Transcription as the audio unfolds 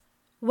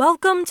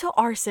Welcome to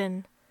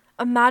Arsen,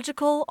 a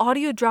magical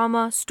audio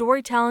drama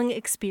storytelling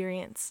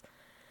experience.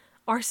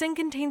 Arsen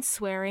contains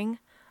swearing,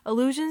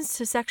 allusions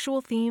to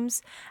sexual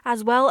themes,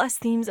 as well as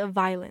themes of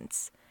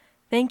violence.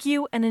 Thank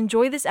you and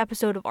enjoy this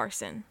episode of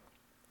Arsen.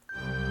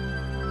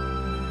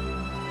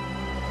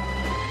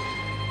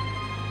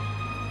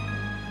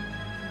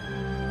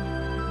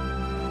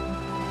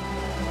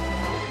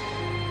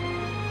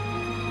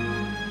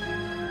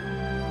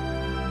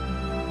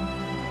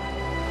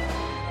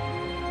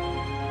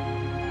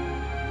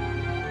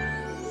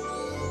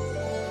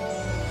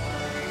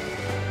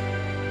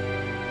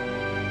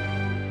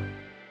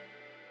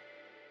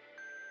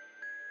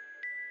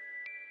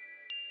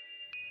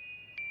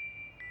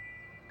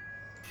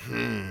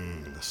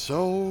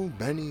 So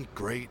many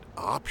great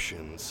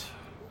options.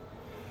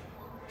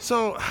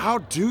 So how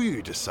do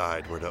you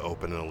decide where to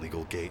open an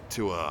illegal gate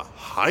to a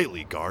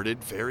highly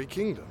guarded fairy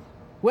kingdom?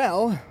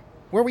 Well,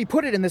 where we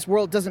put it in this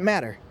world doesn't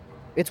matter.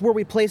 It's where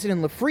we place it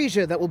in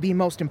Lefresia that will be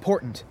most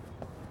important.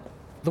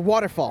 The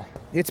waterfall.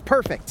 It's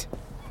perfect.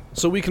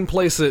 So we can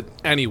place it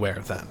anywhere,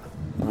 then?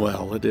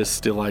 Well, it is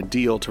still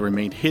ideal to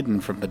remain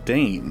hidden from the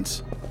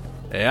Danes.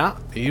 Yeah,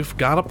 you've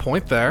got a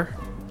point there.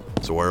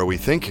 So where are we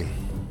thinking?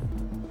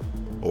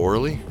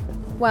 Orally?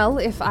 Well,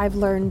 if I've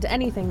learned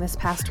anything this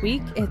past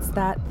week, it's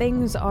that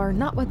things are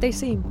not what they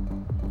seem.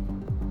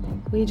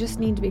 We just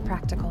need to be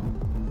practical.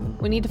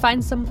 We need to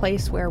find some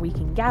place where we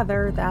can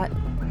gather that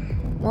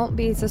won't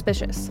be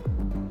suspicious.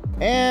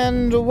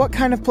 And what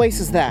kind of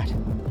place is that?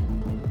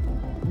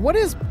 What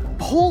is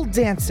pole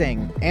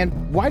dancing?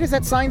 And why does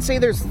that sign say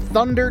there's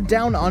thunder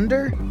down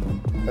under?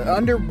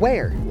 Under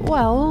where?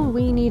 Well,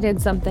 we needed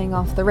something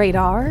off the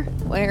radar,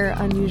 where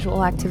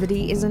unusual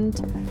activity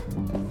isn't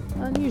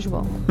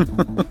unusual.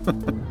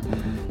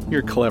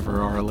 You're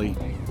clever, Arlie.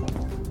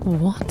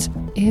 What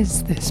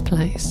is this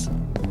place?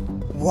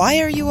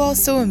 Why are you all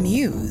so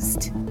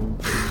amused?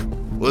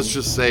 Let's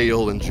just say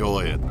you'll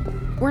enjoy it.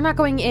 We're not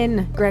going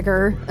in,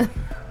 Gregor.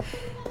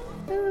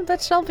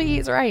 But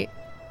Shelby's right.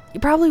 You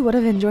probably would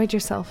have enjoyed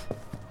yourself.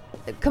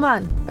 Come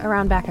on,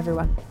 around back,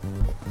 everyone.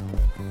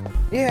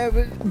 Yeah,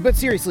 but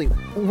seriously,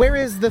 where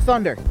is the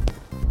thunder?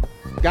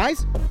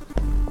 Guys?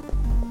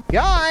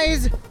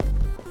 Guys!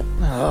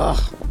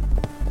 Ugh.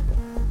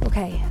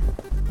 Okay,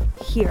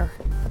 here.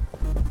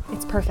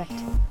 It's perfect.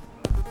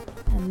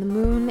 And the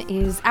moon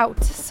is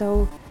out,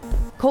 so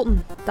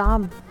Colton,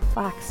 Dom,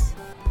 Flax,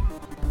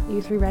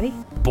 you three ready?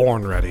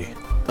 Born ready.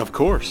 Of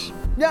course.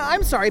 Yeah,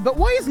 I'm sorry, but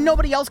why is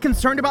nobody else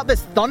concerned about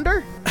this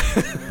thunder?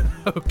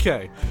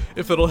 Okay,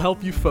 if it'll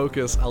help you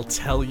focus, I'll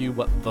tell you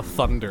what the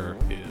thunder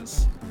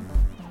is.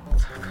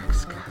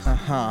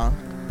 Uh-huh.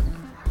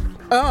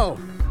 Oh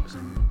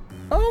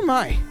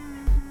my.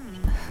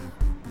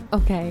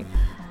 Okay.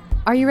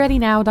 Are you ready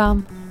now,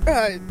 Dom?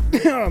 Uh-huh.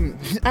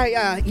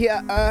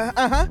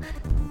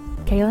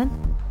 Kaylin?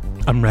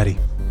 I'm ready.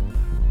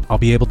 I'll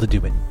be able to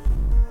do it.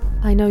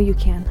 I know you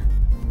can.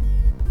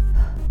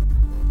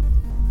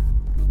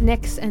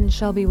 Nix and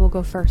Shelby will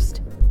go first.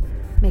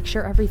 Make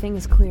sure everything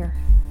is clear.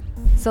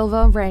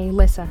 Silva, Ray,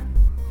 Lissa,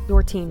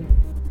 your team.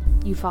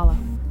 You follow.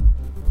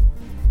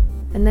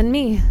 And then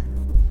me.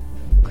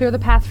 Clear the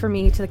path for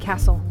me to the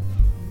castle.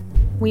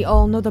 We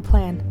all know the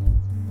plan.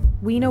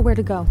 We know where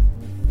to go.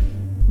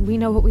 We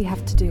know what we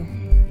have to do.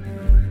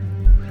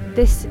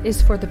 This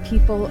is for the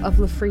people of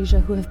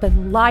Lefresia who have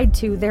been lied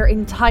to their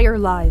entire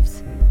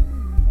lives.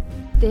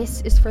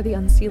 This is for the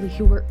Unseelie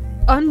who were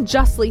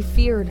unjustly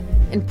feared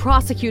and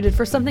prosecuted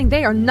for something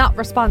they are not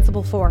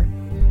responsible for.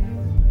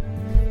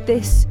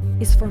 This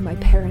is for my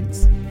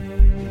parents.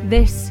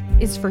 This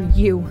is for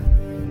you.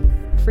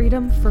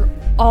 Freedom for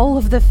all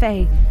of the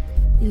Fae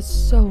is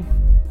so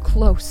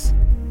close.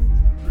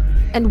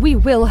 And we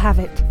will have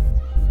it.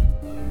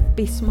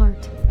 Be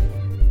smart.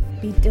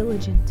 Be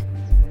diligent.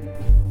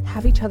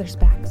 Have each other's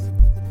backs.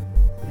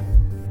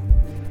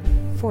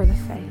 For the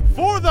Fae.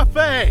 For the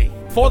Fae!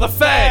 For the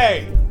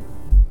Fae!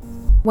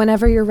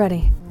 Whenever you're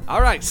ready.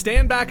 All right,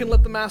 stand back and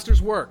let the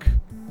masters work.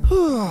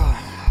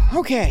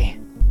 Okay.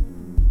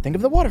 Think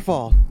of the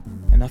waterfall,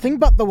 and nothing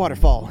but the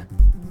waterfall.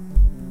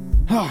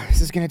 Oh,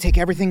 this is gonna take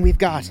everything we've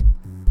got.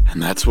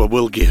 And that's what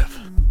we'll give.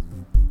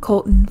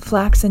 Colton,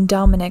 Flax, and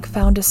Dominic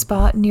found a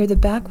spot near the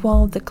back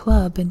wall of the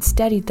club and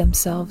steadied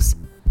themselves.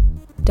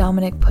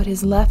 Dominic put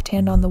his left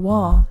hand on the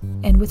wall,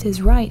 and with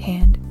his right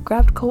hand,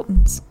 grabbed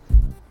Colton's.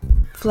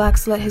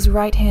 Flax let his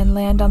right hand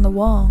land on the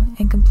wall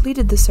and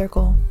completed the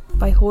circle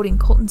by holding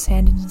Colton's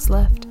hand in his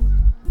left.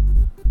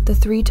 The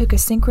three took a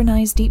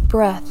synchronized deep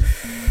breath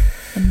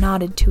and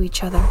nodded to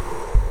each other.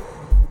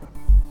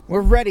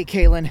 We're ready,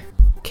 Kaylin.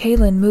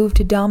 Kaylin moved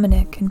to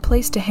Dominic and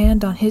placed a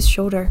hand on his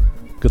shoulder.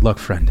 Good luck,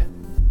 friend.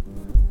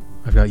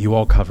 I've got you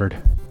all covered.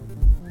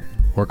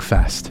 Work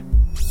fast.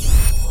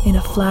 In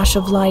a flash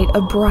of light,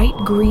 a bright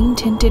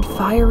green-tinted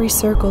fiery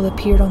circle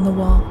appeared on the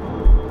wall.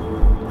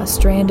 A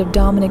strand of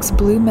Dominic's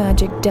blue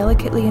magic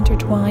delicately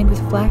intertwined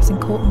with Flax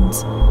and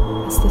Colton's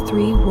as the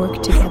three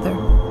worked together.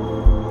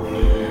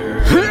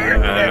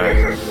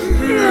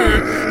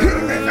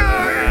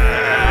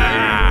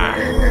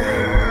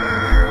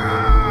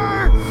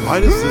 Why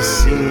does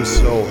this seem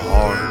so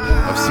hard?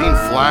 I've seen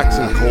Flax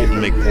and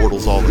Colton make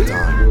portals all the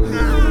time.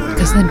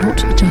 Because they're not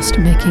just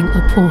making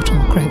a portal,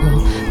 Gregor.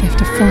 They have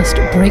to first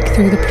break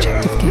through the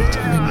protective gate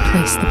and then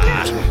place the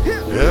portal.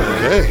 Yeah,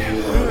 okay.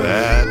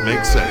 That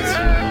makes sense.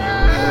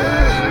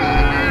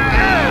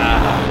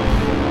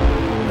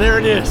 There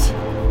it is.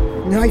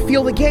 Now I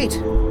feel the gate.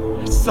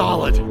 It's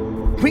solid.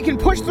 We can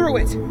push through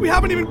it. We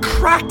haven't even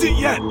cracked it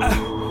yet.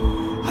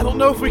 I don't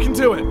know if we can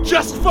do it.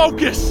 Just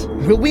focus.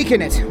 We'll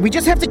weaken it. We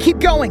just have to keep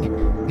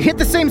going. Hit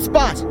the same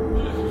spot.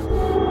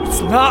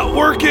 It's not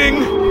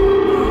working.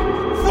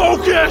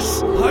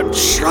 Focus. I'm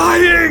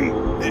trying.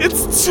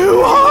 It's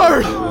too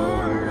hard.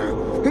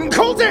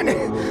 Colton,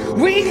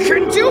 we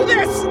can do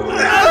this.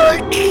 I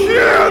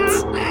can't.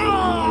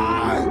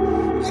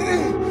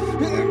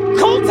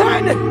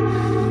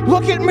 Colton,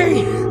 look at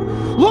me.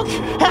 Look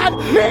at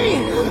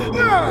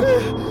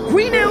me.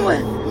 We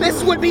knew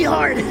this would be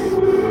hard.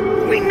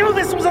 We knew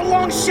this was a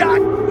long shot.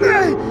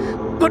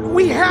 But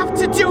we have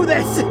to do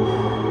this.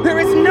 There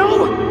is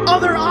no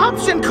other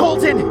option,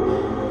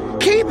 Colton.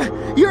 Keep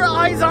your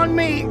eyes on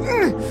me.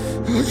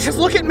 Just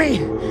look at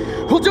me.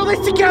 We'll do this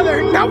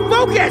together. Now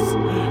focus.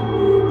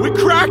 We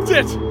cracked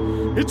it.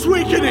 It's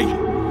weakening.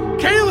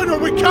 Kaylin, are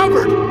we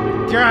covered?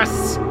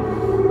 Yes!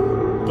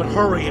 But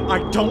hurry,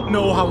 I don't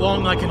know how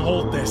long I can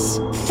hold this.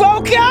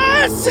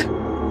 Focus!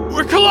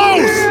 We're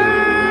close!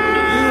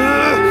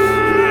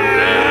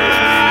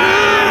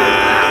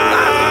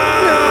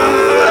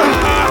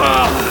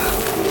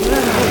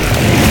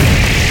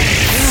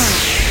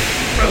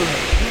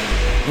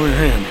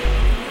 We're in.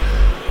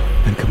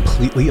 And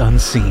completely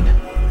unseen.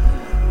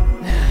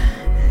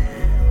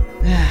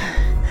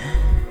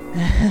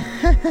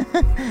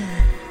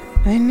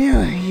 I knew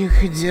you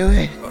could do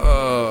it.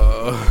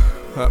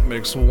 That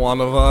makes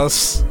one of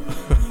us.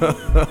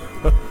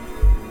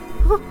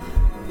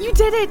 You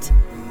did it!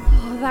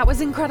 Oh, that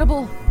was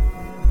incredible.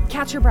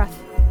 Catch your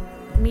breath.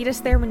 Meet us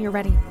there when you're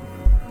ready.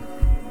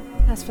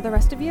 As for the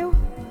rest of you,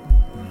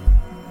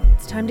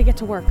 it's time to get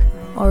to work.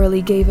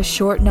 Aurelie gave a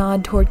short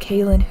nod toward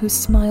Kaylin, who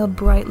smiled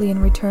brightly in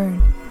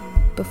return,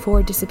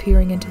 before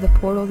disappearing into the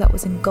portal that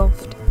was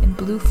engulfed in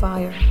blue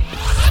fire.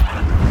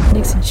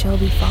 Nix and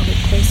Shelby followed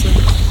closely.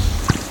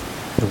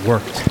 It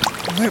worked.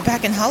 We're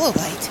back in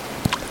Hollowlight.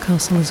 The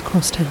castle is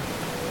across town.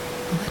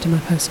 I'll head to my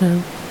post now.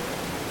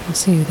 I'll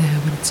see you there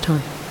when it's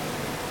time.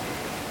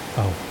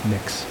 Oh,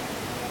 Nix.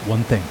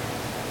 One thing.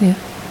 Yeah?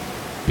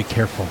 Be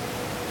careful.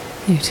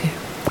 You too.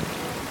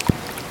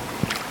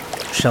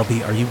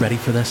 Shelby, are you ready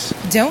for this?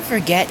 Don't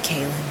forget,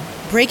 Kaylin.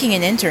 Breaking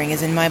and entering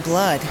is in my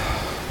blood.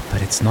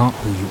 But it's not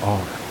who you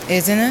are.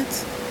 Isn't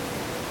it?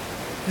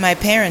 My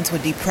parents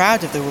would be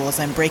proud of the rules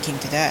I'm breaking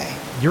today.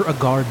 You're a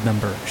guard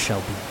member,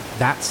 Shelby.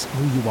 That's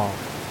who you are.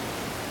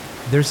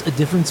 There's a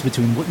difference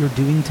between what you're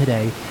doing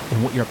today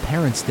and what your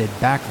parents did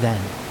back then.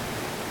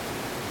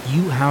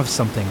 You have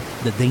something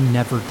that they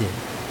never did.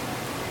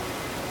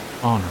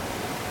 Honor.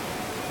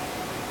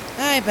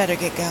 I better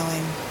get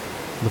going.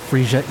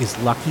 Lafresia is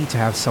lucky to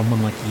have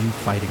someone like you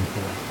fighting for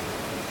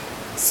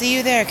her. See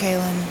you there,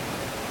 Kaylin.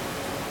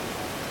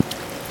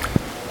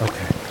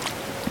 Okay.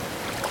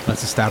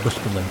 Let's establish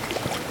the link.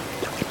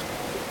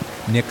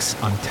 Nix,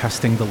 I'm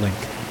testing the link.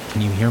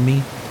 Can you hear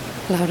me?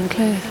 Loud and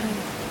clear.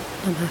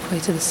 I'm halfway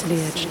to the city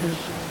edge now.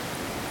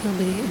 He'll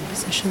be in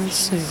position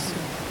soon.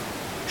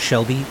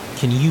 Shelby,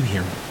 can you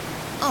hear me?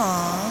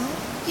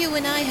 Aww, you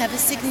and I have a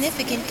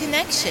significant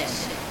connection.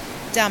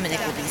 Dominic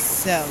will be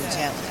so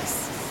jealous.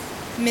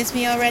 Miss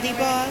me already,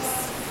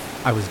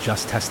 boss? I was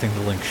just testing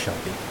the link,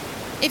 Shelby.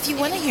 If you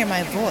want to hear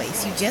my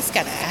voice, you just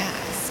gotta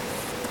ask.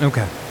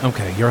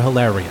 Okay, you're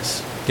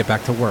hilarious. Get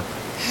back to work.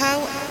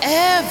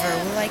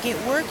 However will I get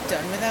work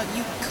done without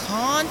you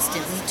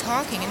constantly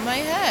talking in my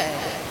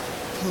head?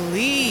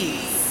 Please,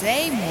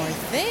 say more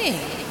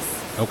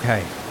things.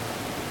 Okay.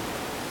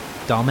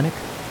 Dominic,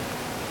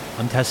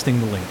 I'm testing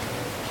the link.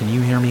 Can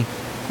you hear me?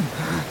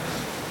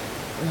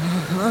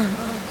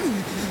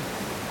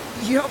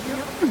 Yep.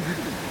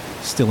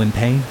 Still in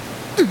pain?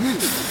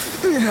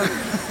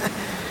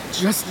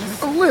 Just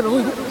a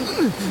little.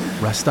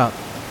 Rest up.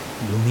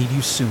 We'll need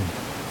you soon.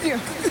 Yeah.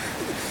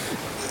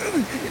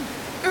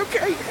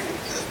 Okay.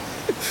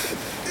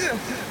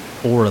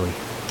 Orally,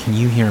 can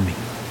you hear me?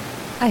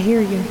 I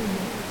hear you.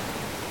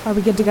 Are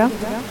we good to go?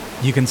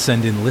 You can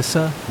send in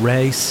Lissa,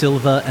 Ray,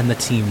 Silva, and the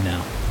team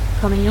now.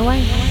 Coming your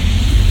way.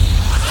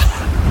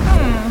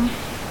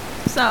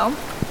 So,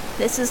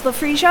 this is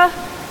Lafresia.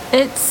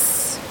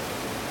 It's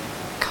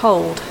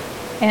cold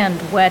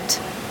and wet.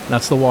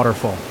 That's the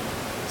waterfall.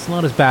 It's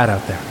not as bad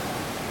out there.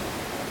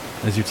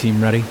 Is your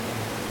team ready?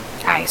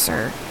 Aye,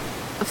 sir.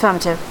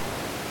 Affirmative.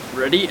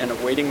 Ready and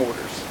awaiting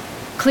orders.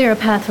 Clear a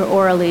path for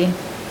Aurelie.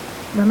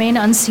 Remain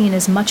unseen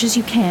as much as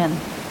you can.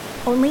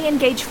 Only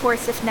engage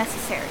force if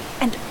necessary,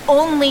 and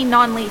only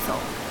non-lethal.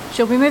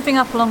 She'll be moving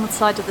up along the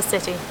side of the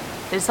city.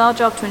 It is our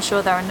job to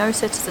ensure there are no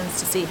citizens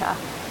to see her.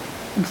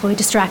 Employ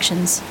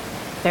distractions.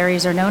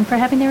 Fairies are known for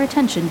having their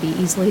attention be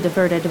easily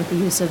diverted with the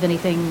use of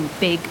anything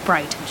big,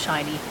 bright, and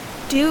shiny.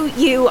 Do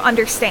you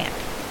understand?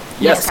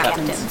 Yes,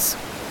 captains.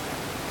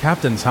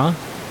 Captains, huh?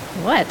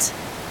 What?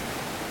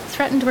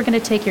 Threatened we're gonna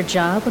take your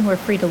job when we're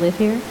free to live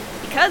here?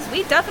 Because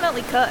we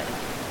definitely could.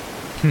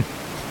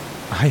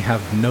 I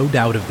have no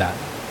doubt of that.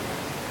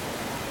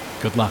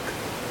 Good luck.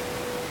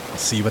 I'll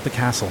see you at the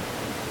castle.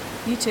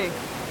 You too.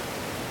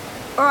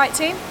 Alright,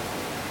 team.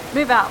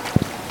 Move out.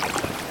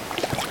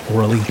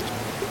 Orally,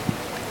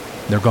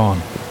 they're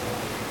gone.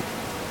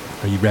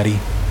 Are you ready?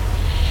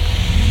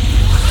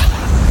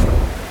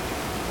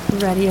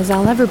 Ready as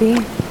I'll ever be.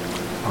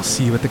 I'll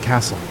see you at the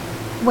castle.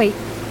 Wait.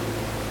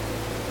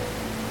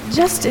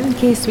 Just in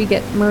case we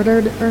get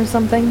murdered or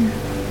something.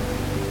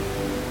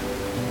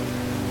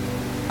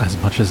 As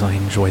much as I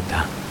enjoyed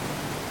that,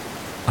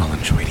 I'll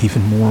enjoy it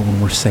even more when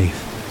we're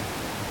safe.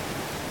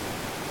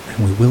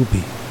 And we will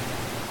be.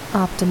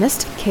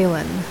 Optimistic,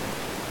 Kaylin.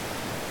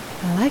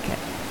 I like it.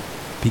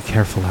 Be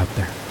careful out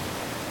there.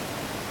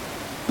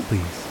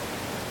 Please.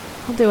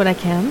 I'll do what I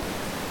can.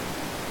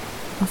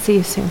 I'll see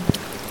you soon.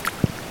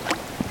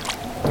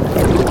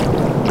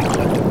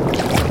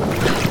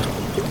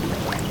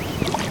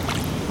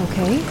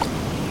 Okay.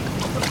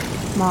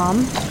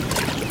 Mom.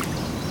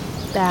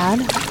 Dad.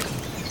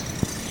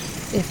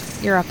 If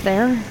you're up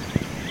there.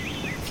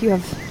 If you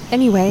have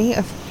any way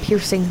of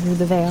piercing through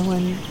the veil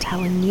and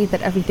telling me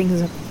that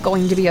everything's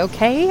going to be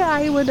okay,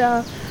 I would,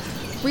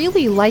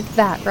 really like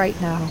that right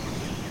now.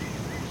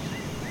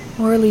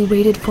 Orly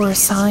waited for a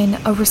sign,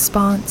 a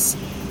response,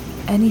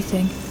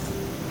 anything.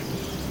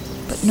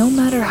 But no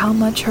matter how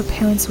much her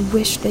parents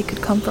wished they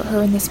could comfort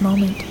her in this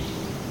moment,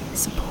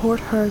 support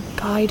her,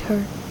 guide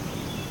her,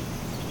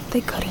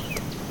 they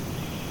couldn't.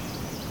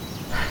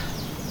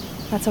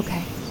 That's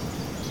okay.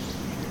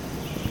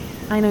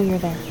 I know you're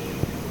there.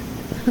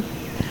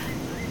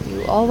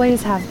 You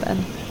always have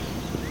been.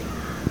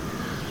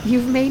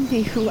 You've made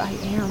me who I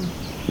am.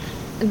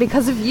 And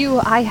because of you,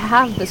 I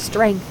have the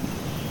strength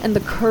and the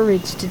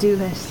courage to do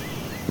this.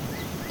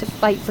 To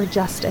fight for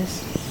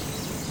justice.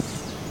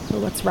 For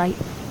what's right.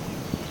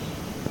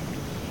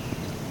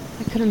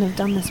 I couldn't have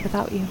done this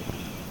without you.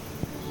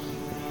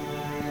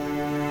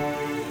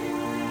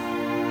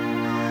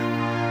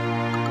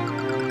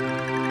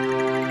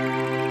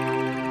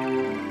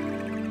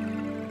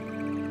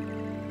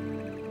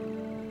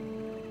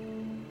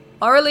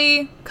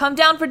 Arlie, come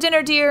down for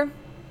dinner, dear.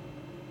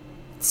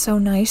 It's so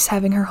nice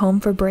having her home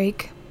for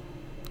break,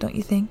 don't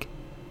you think?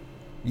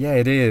 Yeah,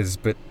 it is,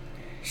 but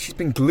she's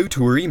been glued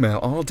to her email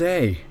all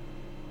day.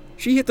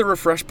 She hit the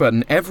refresh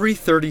button every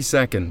 30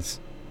 seconds.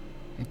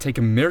 It'd take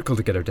a miracle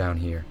to get her down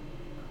here.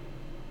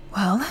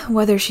 Well,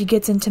 whether she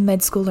gets into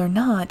med school or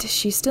not,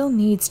 she still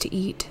needs to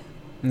eat.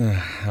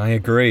 I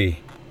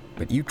agree,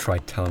 but you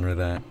tried telling her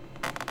that.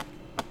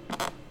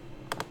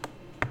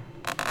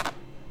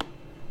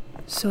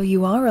 So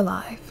you are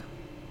alive.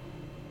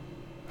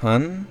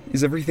 Hun,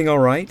 is everything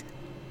alright?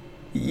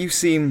 You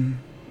seem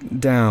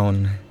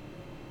down.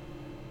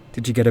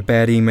 Did you get a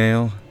bad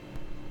email?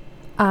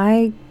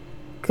 I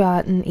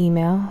got an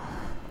email.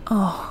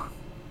 Oh,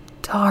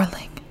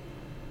 darling.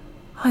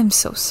 I'm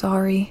so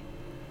sorry.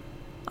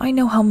 I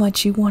know how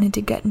much you wanted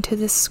to get into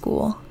this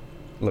school.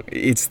 Look,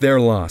 it's their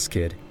loss,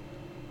 kid.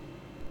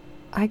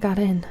 I got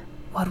in.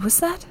 What was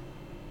that?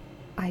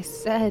 I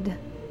said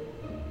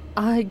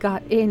I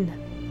got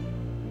in.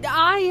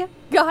 I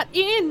got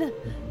in!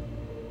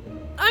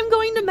 I'm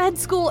going to med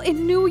school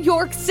in New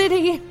York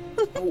City!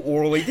 Oh,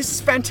 Orly, this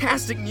is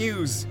fantastic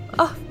news!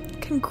 Oh,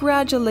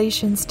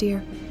 congratulations,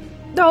 dear.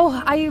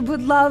 Oh, I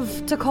would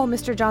love to call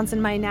Mr.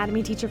 Johnson, my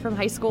anatomy teacher from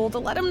high school, to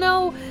let him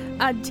know.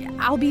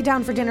 I'll be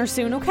down for dinner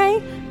soon,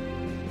 okay?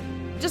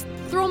 Just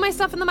throw my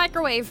stuff in the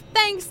microwave.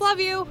 Thanks, love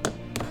you!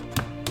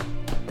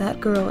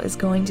 That girl is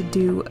going to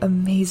do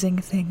amazing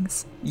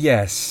things.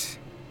 Yes,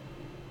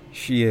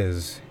 she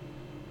is.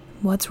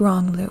 What's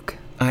wrong, Luke?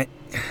 I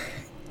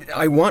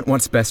want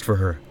what's best for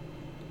her.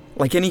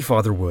 Like any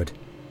father would.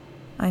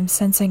 I'm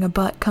sensing a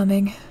but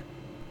coming.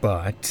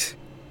 But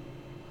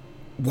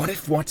what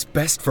if what's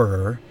best for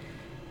her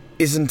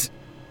isn't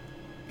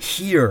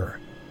here?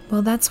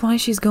 Well, that's why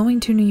she's going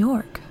to New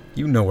York.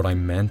 You know what I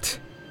meant.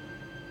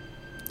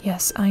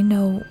 Yes, I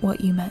know what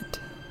you meant.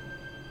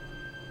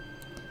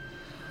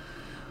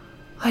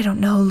 I don't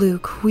know,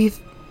 Luke. We've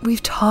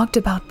talked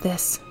about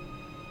this.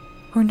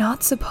 We're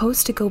not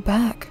supposed to go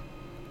back.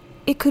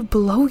 It could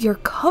blow your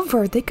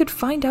cover. They could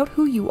find out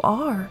who you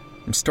are.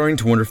 I'm starting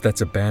to wonder if that's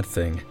a bad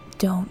thing.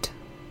 Don't.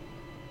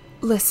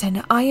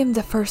 Listen, I am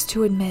the first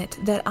to admit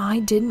that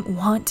I didn't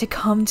want to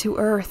come to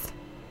Earth.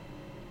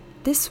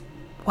 This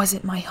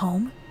wasn't my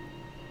home.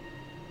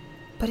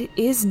 But it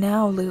is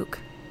now, Luke.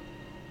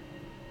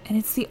 And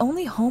it's the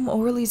only home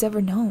Orly's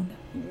ever known.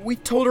 We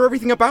told her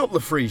everything about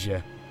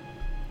Lafresia.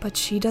 But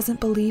she doesn't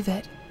believe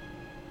it.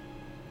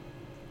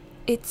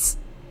 It's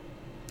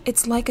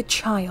like a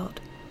child,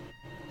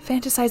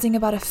 fantasizing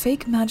about a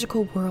fake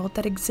magical world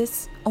that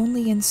exists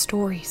only in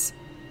stories.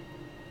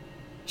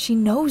 She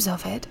knows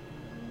of it,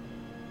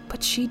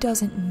 but she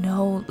doesn't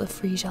know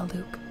Lafresia,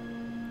 Luke.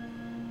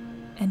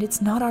 And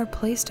it's not our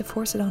place to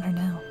force it on her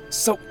now.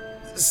 So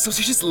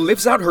she just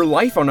lives out her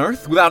life on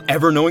Earth without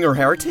ever knowing her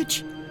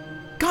heritage?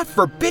 God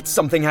forbid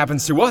something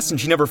happens to us and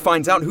she never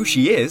finds out who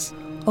she is.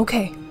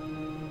 Okay.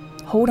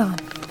 Hold on.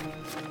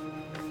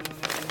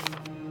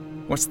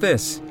 What's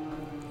this?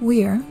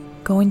 We're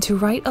going to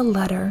write a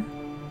letter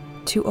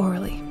to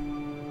Orly.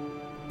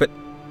 But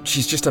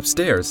she's just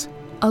upstairs.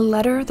 A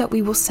letter that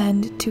we will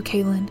send to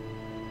Kaylin.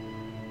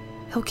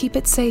 He'll keep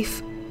it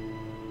safe.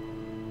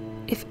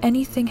 If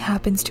anything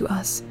happens to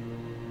us,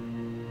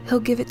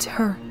 he'll give it to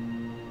her.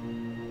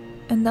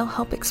 And they'll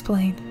help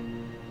explain.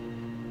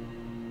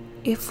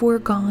 If we're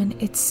gone,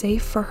 it's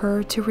safe for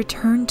her to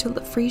return to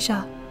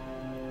Lefresia,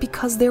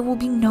 because there will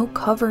be no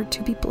cover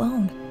to be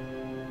blown.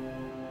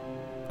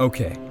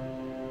 Okay.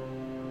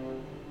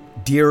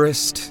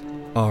 Dearest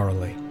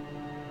Arlie.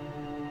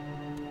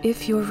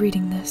 If you're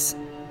reading this,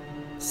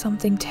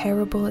 something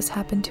terrible has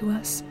happened to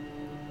us,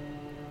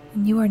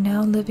 and you are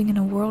now living in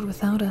a world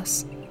without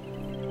us.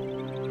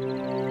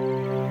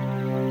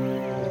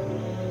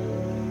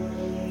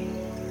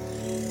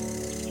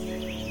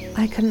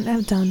 I couldn't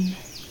have done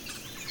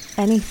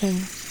anything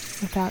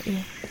without you.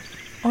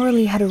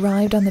 Orly had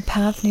arrived on the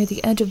path near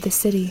the edge of the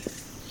city.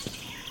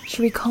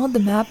 She recalled the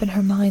map in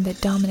her mind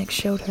that Dominic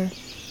showed her.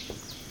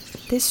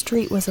 This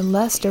street was a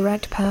less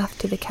direct path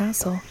to the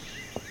castle,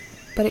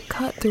 but it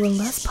cut through a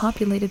less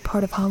populated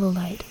part of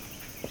Hollowlight.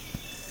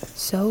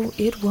 So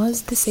it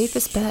was the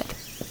safest bet.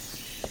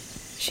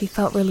 She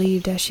felt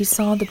relieved as she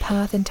saw the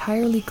path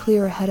entirely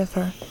clear ahead of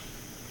her.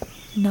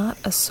 Not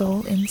a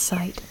soul in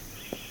sight.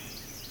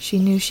 She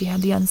knew she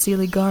had the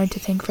Unseelie Guard to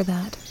thank for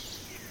that.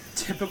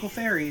 Typical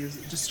fairies,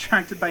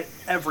 distracted by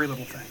every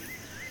little thing.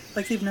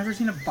 Like they've never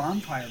seen a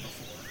bonfire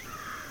before.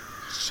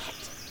 Shit.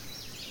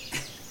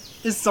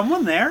 Is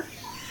someone there?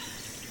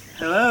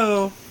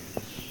 Hello?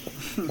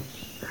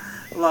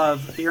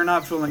 Love, you're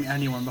not fooling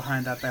anyone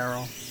behind that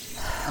barrel.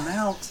 Come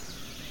out.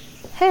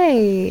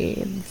 Hey,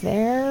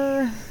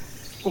 there.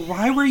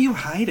 Why were you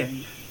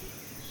hiding?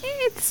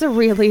 It's a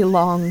really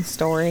long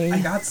story. I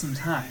got some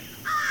time.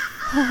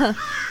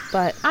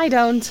 But I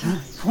don't.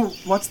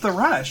 What's the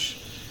rush?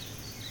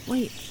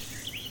 Wait.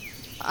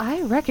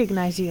 I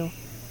recognize you.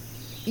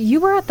 You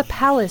were at the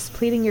palace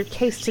pleading your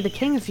case to the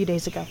king a few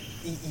days ago.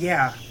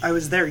 Yeah, I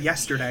was there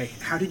yesterday.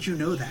 How did you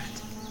know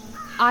that?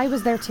 I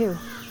was there too.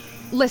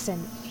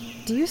 Listen,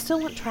 do you still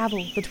want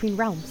travel between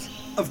realms?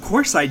 Of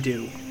course I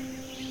do.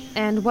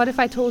 And what if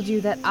I told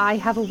you that I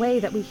have a way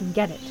that we can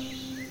get it?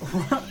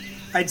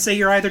 I'd say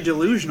you're either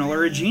delusional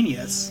or a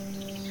genius.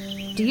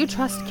 Do you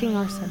trust King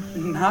Arsen?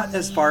 Not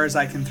as far as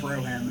I can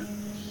throw him.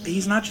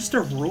 He's not just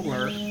a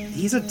ruler.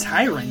 He's a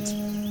tyrant.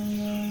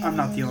 I'm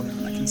not the only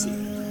one that can see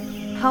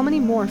it. How many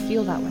more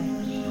feel that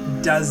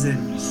way?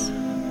 Dozens.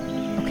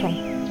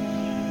 Okay.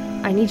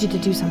 I need you to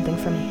do something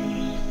for me.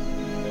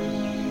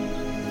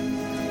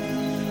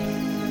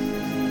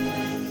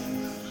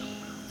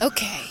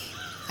 Okay,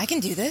 I can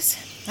do this.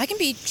 I can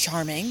be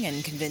charming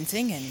and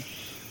convincing and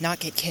not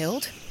get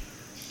killed.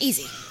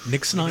 Easy.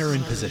 Nix and I are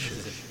in position.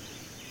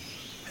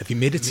 Have you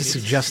made it to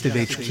Suggestive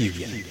HQ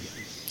yet?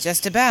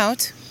 Just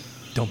about.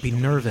 Don't be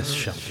nervous,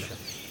 Shelby.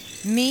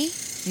 Me?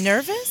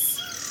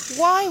 Nervous?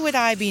 Why would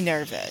I be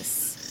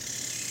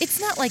nervous? It's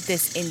not like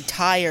this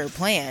entire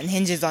plan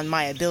hinges on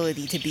my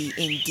ability to be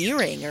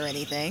endearing or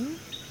anything.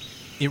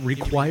 It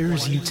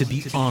requires you to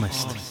be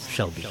honest,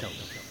 Shelby.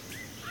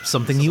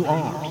 Something you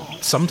are,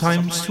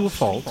 sometimes to a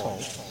fault.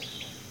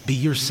 Be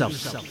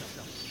yourself.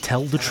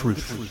 Tell the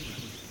truth.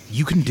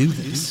 You can do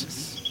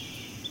this.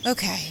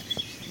 Okay.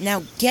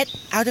 Now get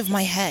out of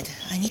my head.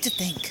 I need to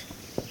think.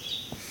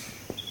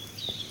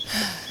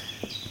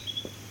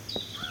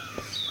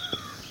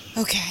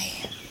 Okay.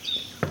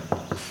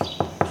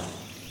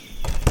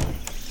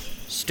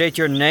 State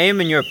your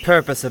name and your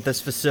purpose at this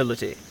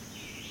facility.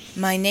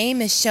 My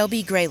name is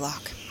Shelby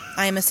Greylock.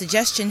 I am a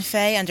suggestion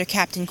fae under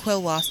Captain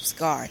Quillwasp's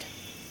guard.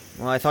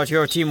 Well, I thought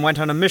your team went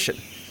on a mission.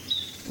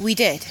 We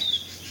did.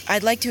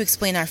 I'd like to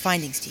explain our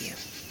findings to you.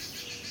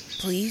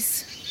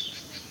 Please?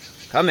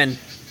 Come in.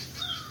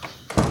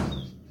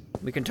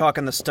 We can talk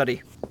in the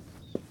study.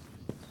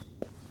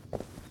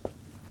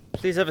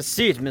 Please have a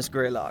seat, Miss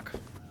Greylock.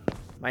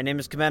 My name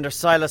is Commander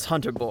Silas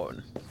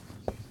Hunterborn.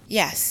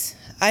 Yes,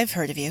 I've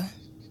heard of you.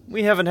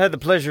 We haven't had the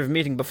pleasure of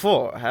meeting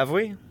before, have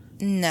we?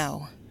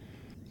 No.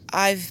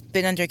 I've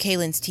been under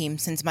Kaylin's team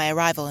since my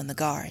arrival in the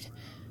Guard.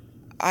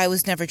 I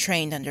was never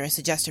trained under a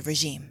suggestive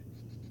regime.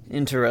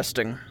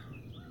 Interesting.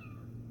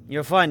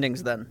 Your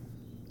findings, then?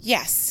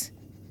 Yes.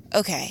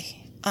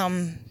 Okay.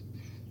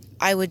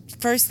 I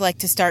would first like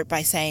to start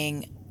by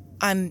saying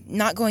I'm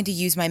not going to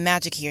use my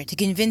magic here to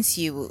convince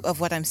you of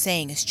what I'm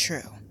saying is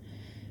true.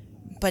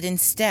 But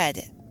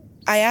instead,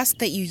 I ask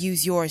that you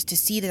use yours to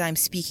see that I'm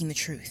speaking the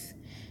truth.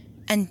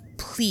 And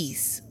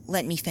please,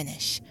 let me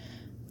finish.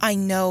 I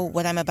know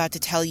what I'm about to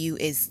tell you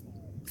is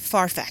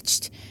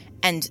far-fetched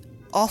and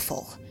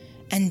awful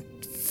and,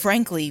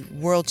 frankly,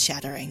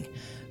 world-shattering.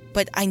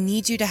 But I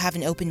need you to have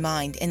an open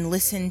mind and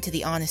listen to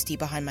the honesty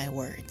behind my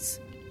words.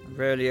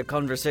 Rarely a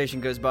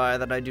conversation goes by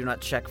that I do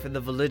not check for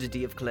the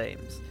validity of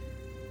claims.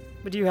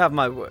 But you have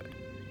my word.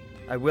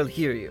 I will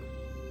hear you.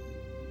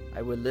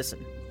 I will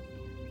listen.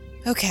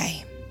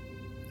 Okay.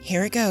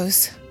 Here it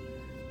goes.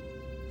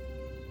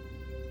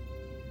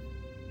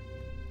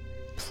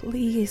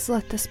 Please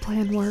let this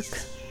plan work.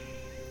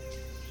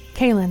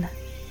 Kaylin,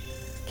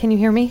 can you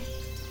hear me?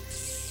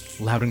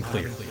 Loud and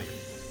clear.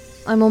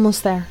 I'm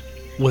almost there.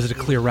 Was it a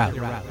clear route?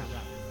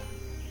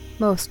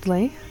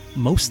 Mostly.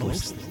 Mostly?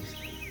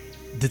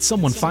 Did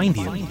someone find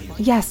you?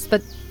 Yes,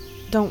 but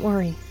don't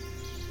worry.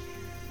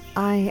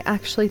 I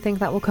actually think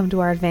that will come to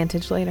our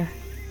advantage later.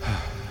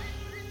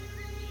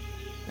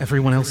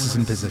 Everyone else is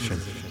in position.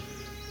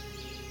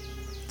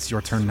 It's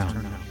your turn now.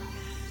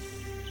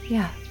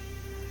 Yeah.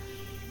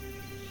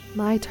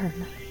 My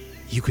turn.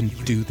 You can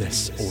do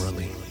this,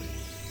 Orally.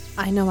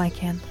 I know I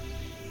can.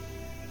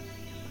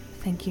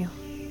 Thank you.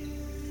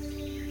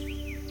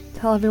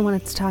 Tell everyone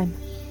it's time.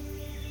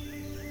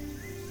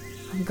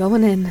 I'm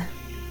going in.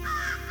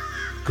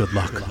 Good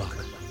luck.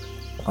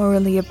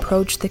 Orally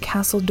approached the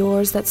castle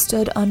doors that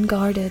stood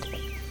unguarded.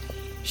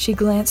 She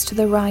glanced to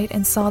the right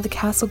and saw the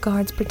castle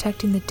guards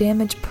protecting the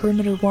damaged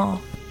perimeter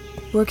wall,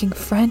 working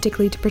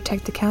frantically to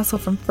protect the castle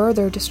from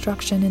further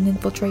destruction and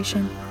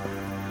infiltration.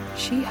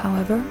 She,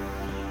 however,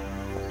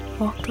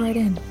 walked right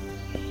in.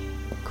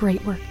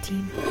 Great work,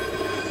 team.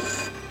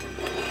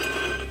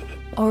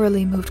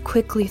 Orally moved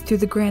quickly through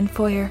the grand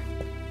foyer.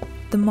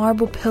 The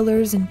marble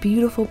pillars and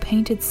beautiful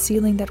painted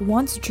ceiling that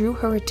once drew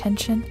her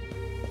attention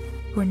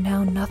were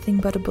now nothing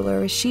but a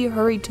blur as she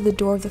hurried to the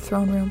door of the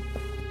throne room.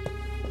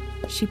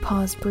 She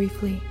paused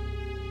briefly,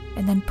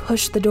 and then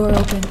pushed the door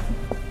open.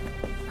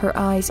 Her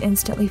eyes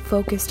instantly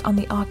focused on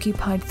the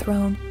occupied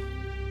throne.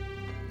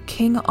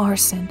 King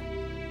Arsen,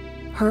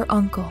 her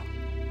uncle,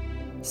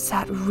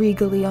 sat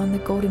regally on the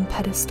golden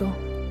pedestal,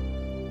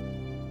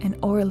 and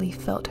Orally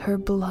felt her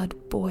blood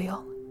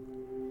boil.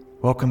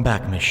 Welcome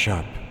back, Miss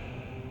Sharp.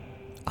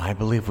 I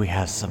believe we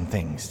have some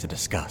things to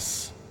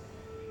discuss.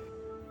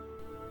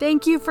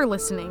 Thank you for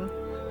listening.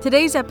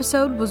 Today's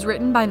episode was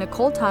written by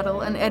Nicole Tuttle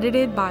and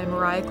edited by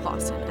Mariah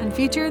Clausen and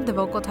featured the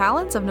vocal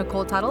talents of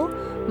Nicole Tuttle,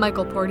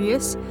 Michael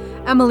Porteous,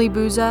 Emily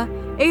Bouza,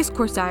 Ace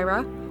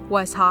Corsaira,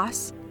 Wes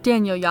Haas,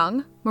 Daniel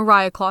Young,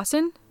 Mariah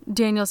Clausen,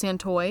 Daniel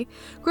Santoy,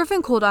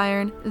 Griffin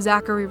Coldiron,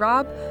 Zachary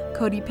Robb,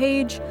 Cody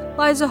Page,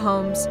 Liza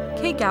Holmes,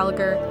 Kate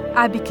Gallagher,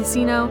 Abby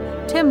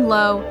Casino, Tim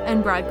Lowe,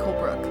 and Brad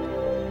Colebrook.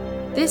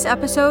 This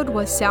episode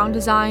was sound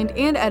designed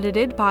and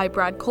edited by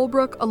Brad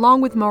Colebrook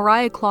along with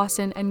Mariah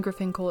Clausen and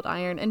Griffin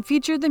Coldiron and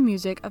featured the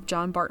music of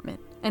John Bartman.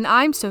 And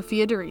I'm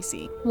Sophia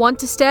DeRisi. Want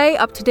to stay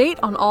up to date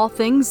on all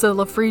things the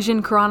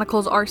Lafresian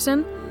Chronicles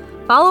Arsen?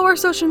 Follow our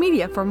social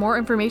media for more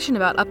information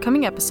about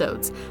upcoming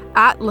episodes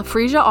at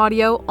Lafresia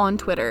Audio on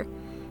Twitter.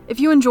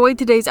 If you enjoyed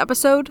today's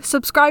episode,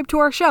 subscribe to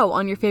our show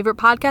on your favorite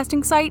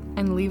podcasting site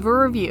and leave a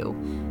review.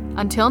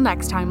 Until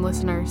next time,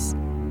 listeners.